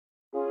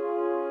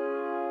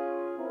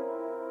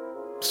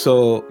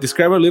So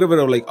describe a little bit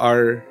of like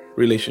our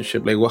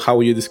relationship. Like, how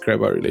would you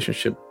describe our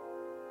relationship?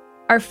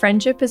 Our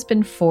friendship has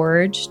been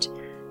forged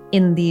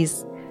in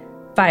these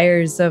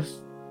fires of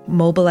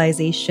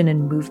mobilization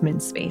and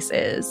movement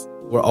spaces.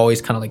 We're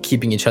always kind of like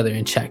keeping each other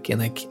in check,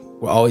 and like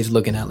we're always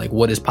looking at like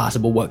what is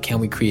possible, what can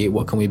we create,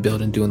 what can we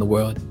build and do in the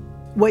world.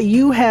 What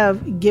you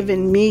have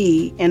given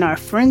me in our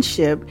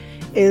friendship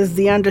is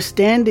the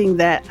understanding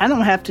that I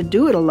don't have to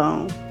do it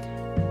alone.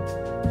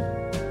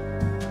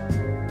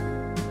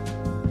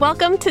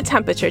 Welcome to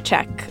Temperature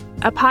Check,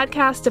 a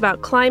podcast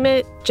about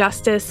climate,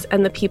 justice,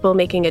 and the people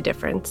making a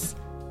difference.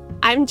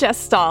 I'm Jess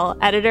Stahl,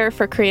 editor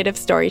for creative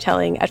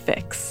storytelling at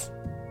Fix.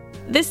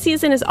 This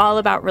season is all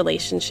about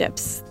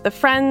relationships, the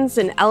friends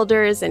and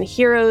elders and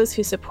heroes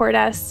who support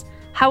us,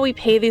 how we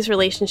pay these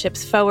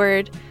relationships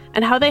forward,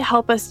 and how they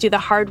help us do the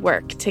hard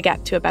work to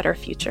get to a better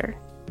future.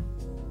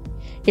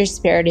 Your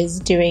spirit is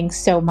doing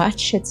so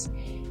much. It's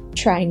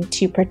trying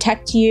to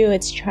protect you.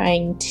 It's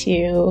trying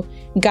to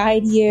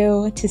guide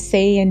you to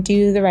say and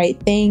do the right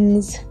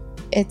things.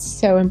 It's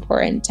so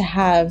important to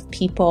have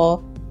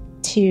people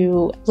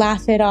to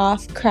laugh it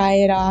off, cry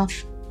it off.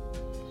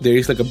 There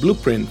is like a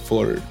blueprint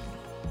for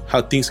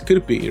how things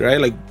could be, right?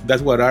 Like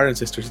that's what our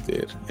ancestors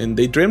did. And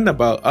they dreamed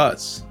about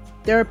us.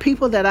 There are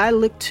people that I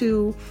look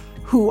to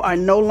who are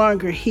no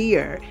longer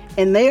here,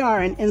 and they are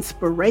an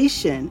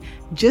inspiration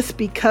just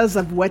because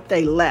of what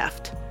they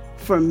left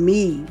for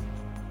me.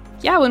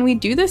 Yeah, when we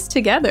do this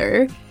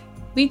together,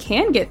 we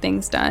can get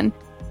things done.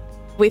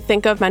 We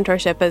think of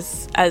mentorship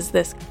as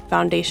this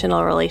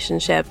foundational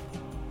relationship,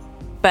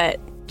 but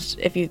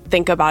if you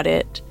think about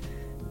it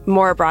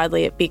more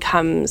broadly, it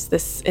becomes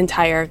this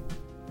entire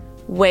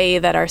way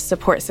that our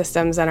support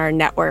systems and our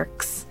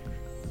networks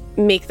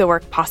make the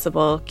work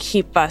possible,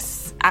 keep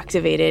us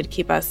activated,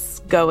 keep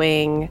us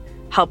going,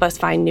 help us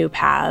find new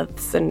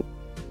paths, and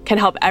can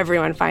help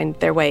everyone find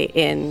their way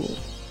in.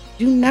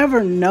 You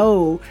never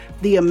know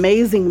the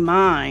amazing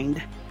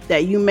mind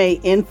that you may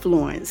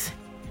influence.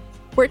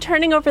 We're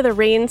turning over the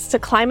reins to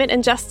climate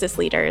and justice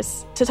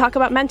leaders to talk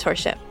about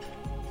mentorship.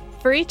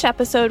 For each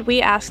episode,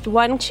 we asked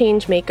one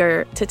change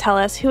maker to tell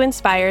us who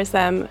inspires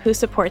them, who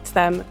supports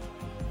them,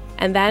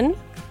 and then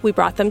we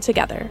brought them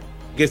together.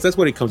 I guess that's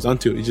what it comes down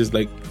to. It's just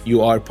like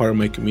you are part of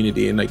my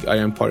community and like I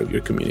am part of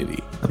your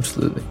community.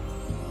 Absolutely.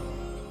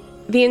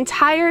 The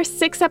entire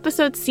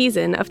 6-episode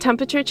season of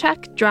Temperature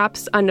Check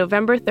drops on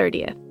November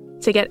 30th.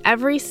 To get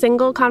every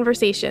single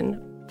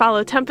conversation,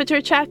 follow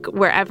Temperature Check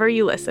wherever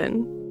you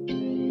listen.